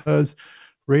expected because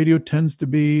radio tends to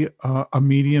be a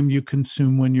medium you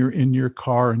consume when you're in your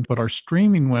car. But our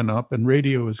streaming went up and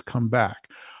radio has come back.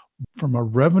 From a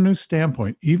revenue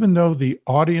standpoint, even though the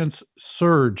audience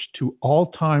surged to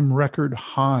all-time record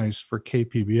highs for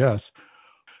KPBS,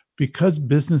 because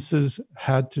businesses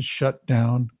had to shut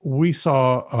down, we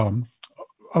saw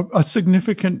a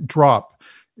significant drop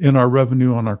in our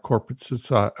revenue on our corporate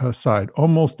side,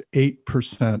 almost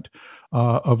 8%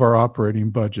 of our operating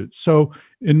budget. So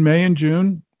in May and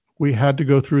June, we had to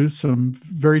go through some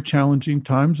very challenging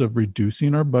times of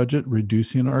reducing our budget,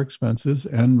 reducing our expenses,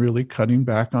 and really cutting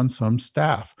back on some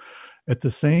staff. At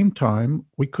the same time,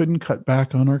 we couldn't cut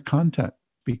back on our content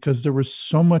because there was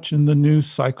so much in the news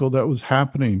cycle that was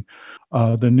happening.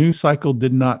 The news cycle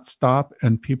did not stop,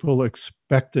 and people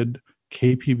expected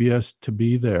KPBS to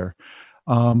be there.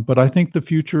 But I think the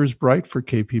future is bright for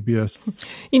KPBS.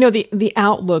 You know, the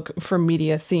outlook for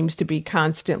media seems to be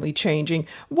constantly changing.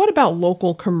 What about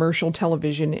local commercial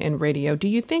television and radio? Do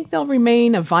you think they'll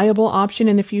remain a viable option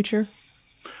in the future?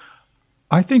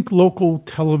 I think local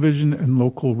television and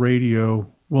local radio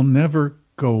will never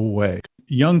go away.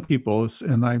 Young people,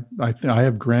 and I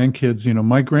have grandkids,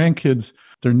 my grandkids,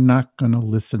 they're not going to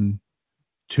listen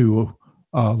to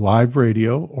live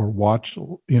radio or watch,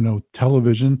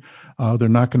 television. They're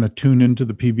not going to tune into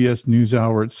the PBS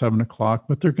NewsHour at 7:00,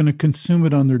 but they're going to consume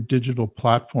it on their digital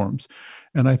platforms.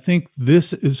 And I think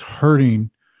this is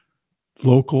hurting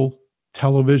local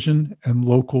television and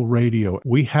local radio.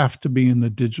 We have to be in the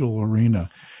digital arena.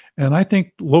 And I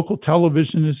think local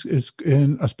television is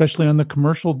and especially on the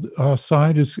commercial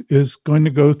side, is going to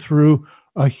go through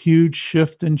a huge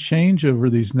shift and change over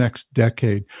these next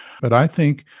decade. But I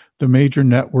think the major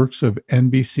networks of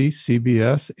NBC,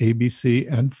 CBS,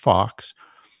 ABC, and Fox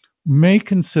may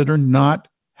consider not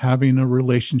having a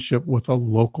relationship with a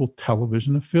local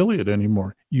television affiliate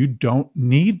anymore. You don't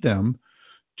need them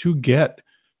to get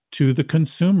to the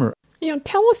consumer.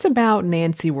 Tell us about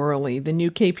Nancy Worley, the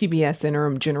new KPBS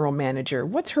interim general manager.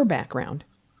 What's her background?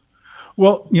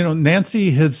 Well,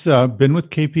 Nancy has been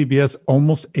with KPBS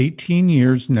almost 18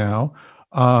 years now.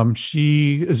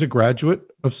 She is a graduate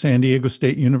of San Diego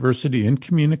State University in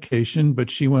communication, but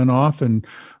she went off and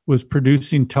was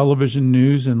producing television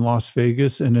news in Las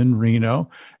Vegas and in Reno.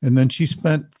 And then she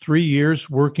spent 3 years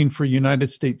working for United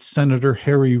States Senator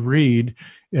Harry Reid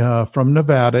from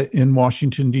Nevada in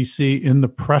Washington, D.C., in the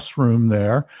press room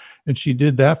there. And she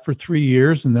did that for 3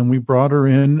 years. And then we brought her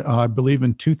in, I believe,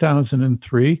 in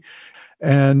 2003.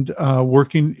 And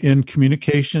working in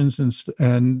communications,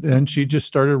 and she just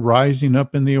started rising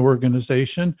up in the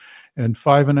organization. And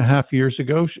 5.5 years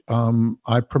ago,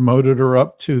 I promoted her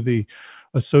up to the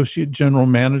associate general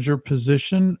manager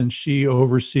position, and she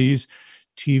oversees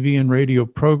TV and radio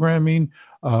programming,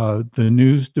 the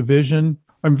news division.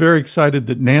 I'm very excited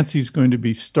that Nancy's going to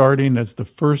be starting as the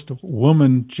first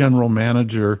woman general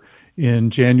manager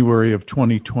in January of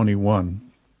 2021.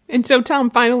 And so, Tom,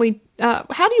 finally, how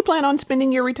do you plan on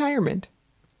spending your retirement?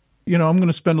 I'm going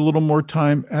to spend a little more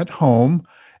time at home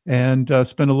and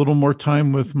spend a little more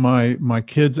time with my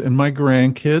kids and my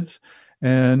grandkids,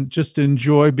 and just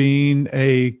enjoy being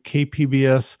a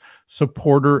KPBS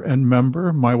supporter and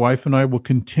member. My wife and I will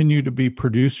continue to be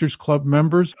Producers Club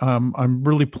members. I'm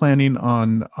really planning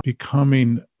on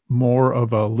becoming more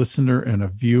of a listener and a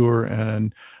viewer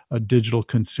and a digital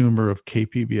consumer of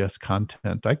KPBS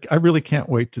content. I really can't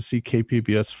wait to see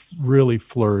KPBS really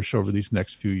flourish over these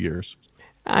next few years.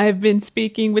 I've been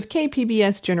speaking with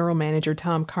KPBS General Manager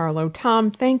Tom Carlo.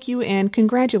 Tom, thank you and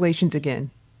congratulations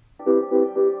again.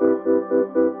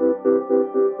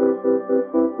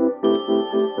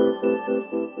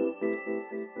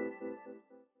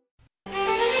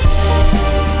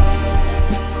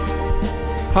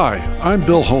 Hi, I'm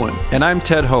Bill Hohen. And I'm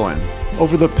Ted Hohen.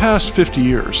 Over the past 50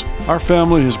 years, our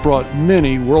family has brought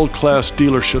many world-class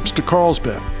dealerships to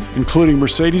Carlsbad, including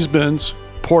Mercedes-Benz,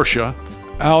 Porsche,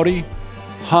 Audi,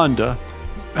 Honda,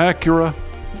 Acura,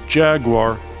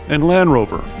 Jaguar, and Land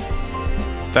Rover.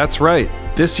 That's right.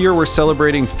 This year we're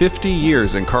celebrating 50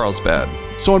 years in Carlsbad.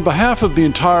 So on behalf of the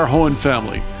entire Hohen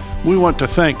family, we want to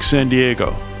thank San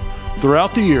Diego.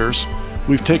 Throughout the years,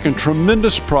 we've taken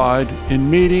tremendous pride in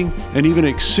meeting and even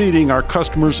exceeding our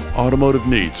customers' automotive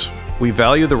needs. We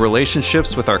value the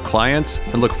relationships with our clients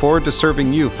and look forward to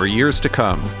serving you for years to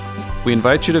come. We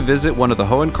invite you to visit one of the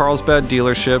Hohen Carlsbad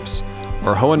dealerships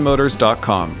or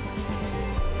hohenmotors.com.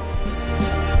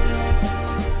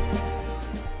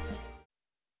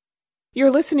 You're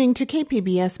listening to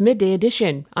KPBS Midday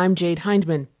Edition. I'm Jade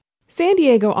Hindman. San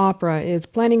Diego Opera is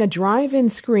planning a drive-in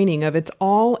screening of its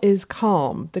All Is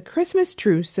Calm, the Christmas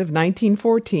Truce of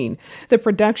 1914. The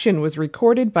production was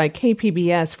recorded by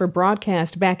KPBS for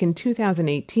broadcast back in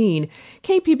 2018.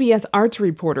 KPBS arts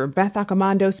reporter Beth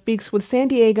Accomando speaks with San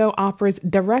Diego Opera's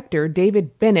director,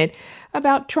 David Bennett,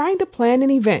 about trying to plan an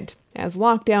event as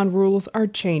lockdown rules are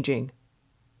changing.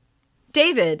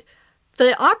 David,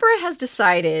 the opera has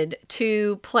decided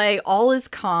to play All Is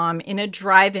Calm in a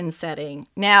drive-in setting.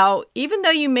 Now, even though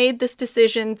you made this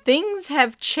decision, things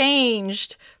have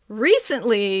changed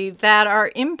recently that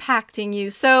are impacting you.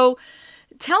 So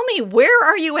tell me, where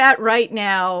are you at right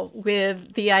now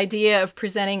with the idea of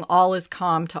presenting All Is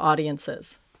Calm to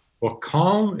audiences? Well,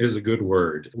 calm is a good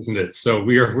word, isn't it? So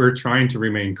we're trying to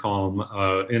remain calm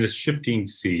in a shifting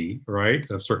sea, right,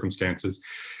 of circumstances.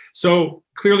 So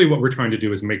clearly what we're trying to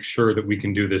do is make sure that we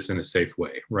can do this in a safe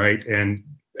way, right? And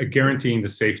guaranteeing the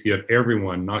safety of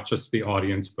everyone, not just the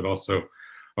audience, but also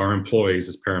our employees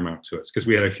is paramount to us because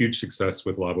we had a huge success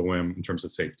with La Boheme in terms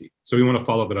of safety. So we want to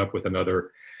follow that up with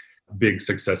another big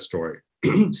success story.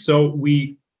 So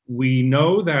we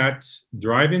know that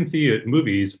drive-in theater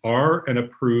movies are an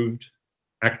approved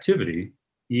activity,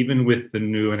 even with the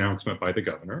new announcement by the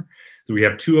governor. So we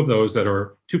have two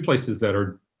places that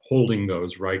are holding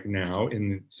those right now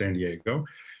in San Diego.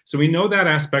 So we know that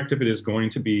aspect of it is going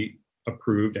to be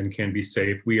approved and can be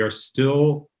safe. We are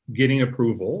still getting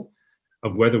approval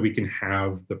of whether we can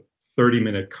have the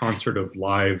 30-minute concert of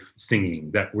live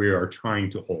singing that we are trying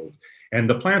to hold. And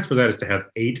the plans for that is to have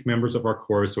 8 members of our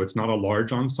chorus, so it's not a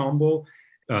large ensemble,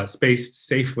 spaced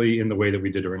safely in the way that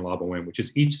we did during La Boheme, which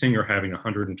is each singer having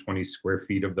 120 square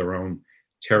feet of their own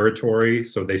territory,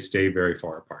 so they stay very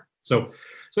far apart. So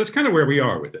that's kind of where we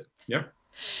are with it. Yep.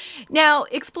 Now,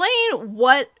 explain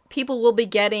what people will be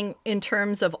getting in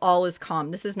terms of All Is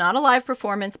Calm. This is not a live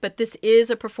performance, but this is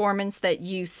a performance that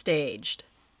you staged.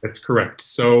 That's correct.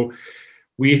 So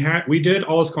we did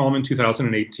All Is Calm in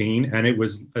 2018, and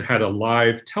it had a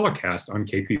live telecast on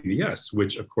KPBS,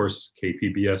 which of course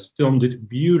KPBS filmed it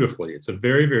beautifully. It's a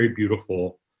very, very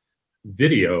beautiful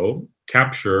video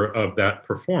capture of that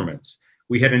performance.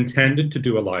 We had intended to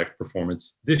do a live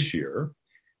performance this year.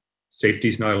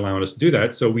 Safety's not allowing us to do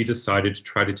that, so we decided to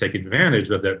try to take advantage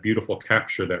of that beautiful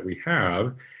capture that we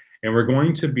have. And we're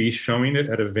going to be showing it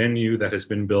at a venue that has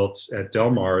been built at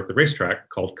Del Mar at the racetrack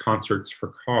called Concerts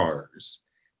for Cars.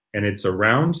 And it's a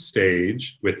round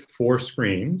stage with 4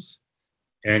 screens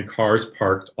and cars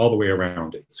parked all the way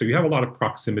around it. So you have a lot of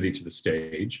proximity to the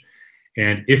stage.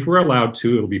 And if we're allowed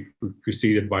to, it'll be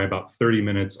preceded by about 30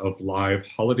 minutes of live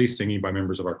holiday singing by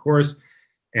members of our chorus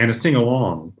and a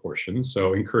sing-along portion.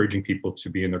 So encouraging people to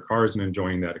be in their cars and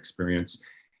enjoying that experience.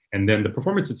 And then the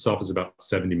performance itself is about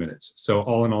 70 minutes. So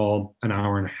all in all, an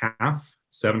hour and a half,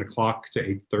 7 o'clock to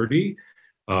 8:30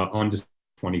 on December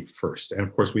 21st. And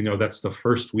of course, we know that's the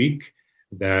first week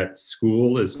that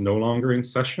school is no longer in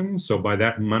session. So by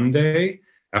that Monday,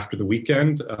 after the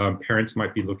weekend, parents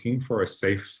might be looking for a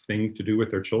safe thing to do with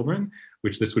their children,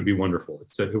 which this would be wonderful.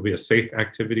 It'll be a safe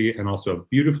activity and also a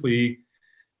beautifully,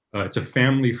 it's a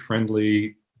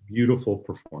family-friendly, beautiful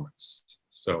performance.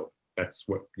 So that's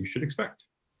what you should expect.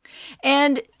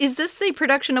 And is this the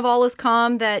production of All Is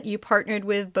Calm that you partnered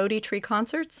with Bodhi Tree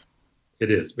Concerts? It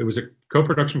is. It was a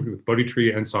co-production with Bodhi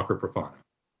Tree and Sacra Profana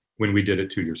when we did it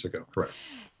 2 years ago, correct.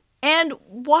 And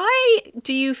why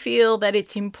do you feel that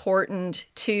it's important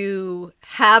to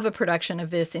have a production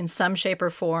of this in some shape or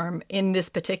form in this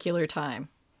particular time?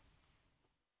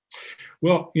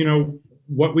 Well,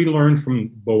 what we learned from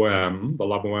Boheme, the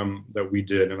La Boheme that we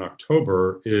did in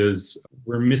October, is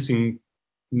we're missing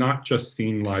not just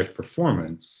seeing live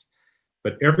performance,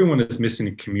 but everyone is missing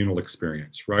a communal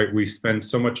experience, right? We spend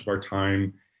so much of our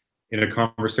time in a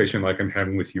conversation like I'm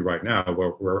having with you right now,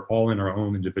 where we're all in our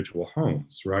own individual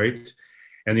homes, right?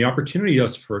 And the opportunity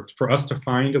for us to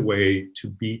find a way to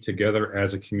be together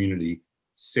as a community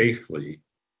safely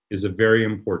is a very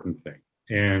important thing.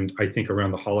 And I think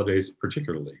around the holidays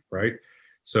particularly, right?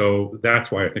 So that's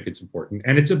why I think it's important.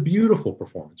 And it's a beautiful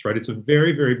performance, right? It's a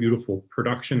very, very beautiful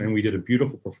production, and we did a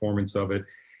beautiful performance of it.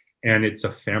 And it's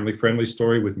a family-friendly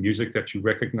story with music that you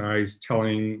recognize,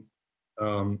 telling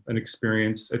an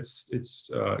experience. It's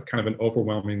kind of an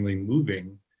overwhelmingly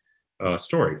moving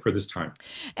story for this time.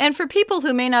 And for people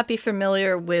who may not be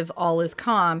familiar with All Is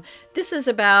Calm, this is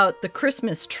about the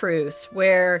Christmas truce,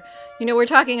 where, we're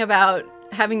talking about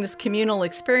having this communal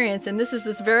experience, and this is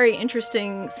this very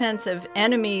interesting sense of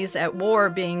enemies at war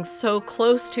being so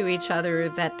close to each other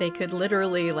that they could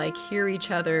literally hear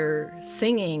each other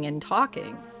singing and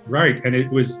talking. Right, and it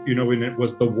was, when it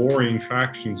was the warring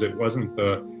factions, it wasn't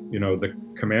the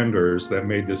commanders that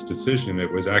made this decision.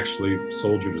 It was actually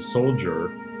soldier to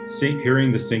soldier,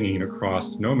 hearing the singing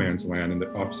across no man's land in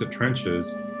the opposite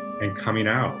trenches and coming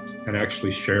out and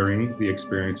actually sharing the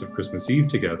experience of Christmas Eve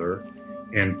together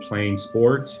and playing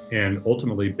sport and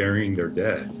ultimately burying their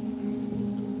dead.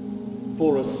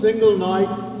 For a single night,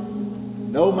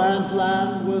 no man's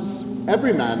land was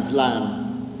every man's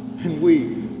land, and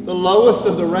we, the lowest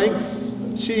of the ranks,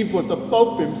 achieved what the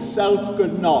Pope himself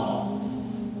could not.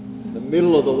 In the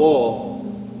middle of the war,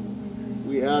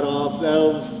 we had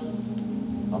ourselves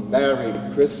a merry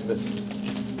Christmas.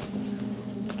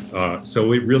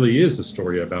 So it really is a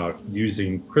story about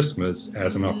using Christmas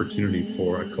as an opportunity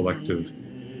for a collective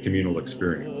communal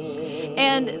experience.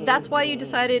 And that's why you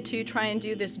decided to try and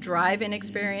do this drive-in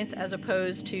experience as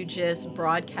opposed to just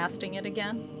broadcasting it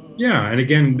again? Yeah, and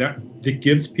again, that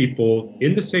gives people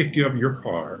in the safety of your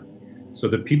car, so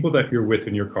the people that you're with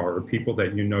in your car are people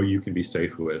that you can be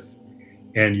safe with,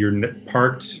 and you're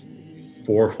parked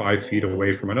 4 or 5 feet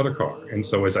away from another car. And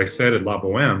so, as I said at La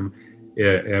Boheme,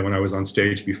 when I was on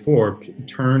stage before,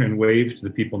 turn and wave to the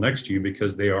people next to you,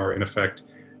 because they are, in effect,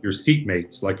 your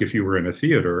seatmates, like if you were in a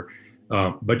theater,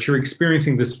 but you're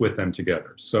experiencing this with them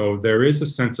together. So there is a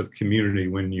sense of community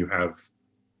when you have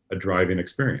a drive-in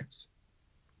experience.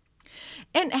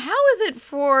 And how is it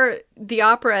for the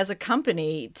opera as a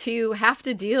company to have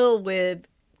to deal with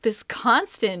this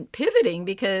constant pivoting?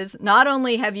 Because not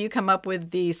only have you come up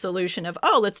with the solution of,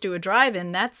 oh, let's do a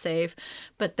drive-in, that's safe,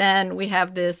 but then we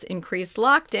have this increased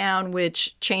lockdown,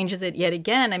 which changes it yet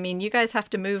again. I mean, you guys have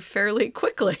to move fairly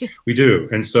quickly. We do.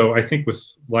 And so I think with,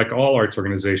 like all arts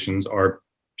organizations, our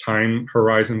time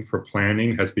horizon for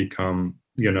planning has become,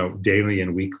 daily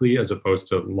and weekly as opposed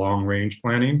to long range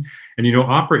planning. And,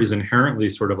 opera is inherently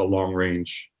sort of a long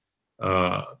range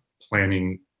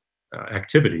planning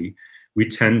activity. We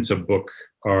tend to book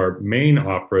our main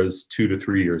operas 2 to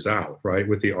 3 years out, right,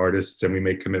 with the artists, and we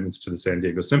make commitments to the San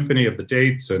Diego Symphony of the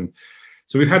dates. And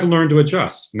so we've had to learn to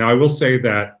adjust. Now, I will say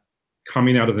that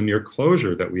coming out of the near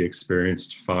closure that we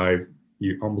experienced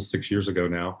almost 6 years ago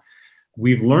now,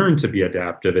 we've learned to be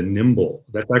adaptive and nimble.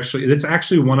 That's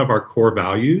actually one of our core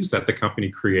values that the company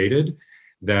created,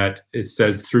 that it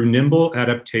says, through nimble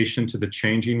adaptation to the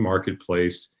changing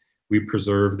marketplace, we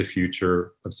preserve the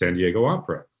future of San Diego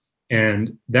Opera.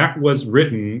 And that was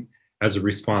written as a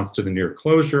response to the near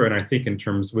closure. And I think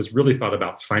was really thought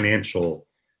about financial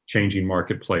changing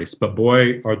marketplace. But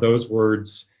boy, are those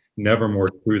words never more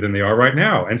true than they are right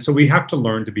now. And so we have to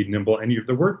learn to be nimble. And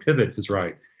the word pivot is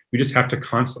right. We just have to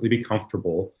constantly be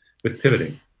comfortable with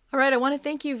pivoting. All right. I want to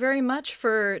thank you very much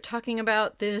for talking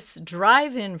about this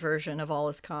drive-in version of All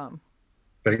Is Calm.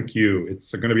 Thank you.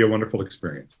 It's going to be a wonderful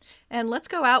experience. And let's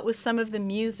go out with some of the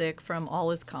music from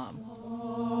All Is Calm.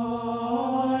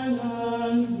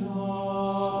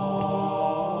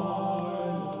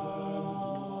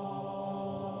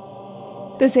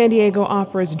 The San Diego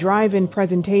Opera's drive-in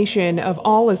presentation of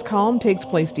All Is Calm takes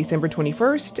place December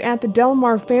 21st at the Del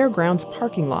Mar Fairgrounds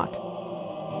parking lot.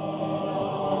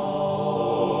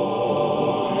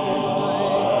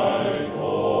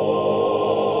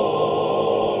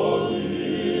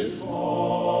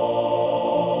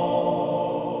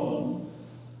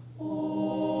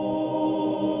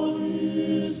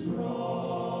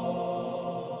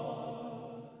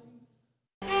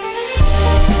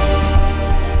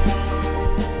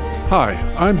 Hi,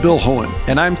 I'm Bill Hohen.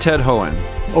 And I'm Ted Hohen.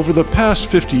 Over the past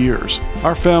 50 years,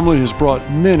 our family has brought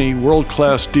many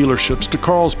world-class dealerships to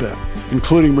Carlsbad,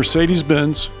 including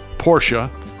Mercedes-Benz,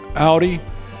 Porsche, Audi,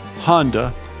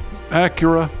 Honda,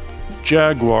 Acura,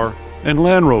 Jaguar, and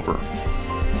Land Rover.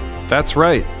 That's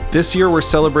right. This year we're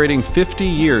celebrating 50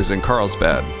 years in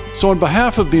Carlsbad. So on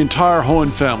behalf of the entire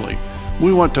Hohen family,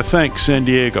 we want to thank San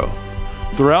Diego.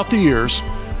 Throughout the years,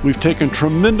 we've taken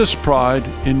tremendous pride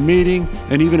in meeting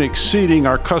and even exceeding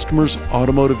our customers'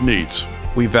 automotive needs.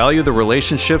 We value the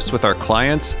relationships with our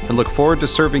clients and look forward to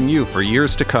serving you for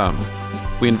years to come.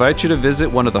 We invite you to visit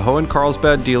one of the Hohen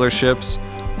Carlsbad dealerships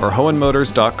or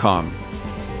hohenmotors.com.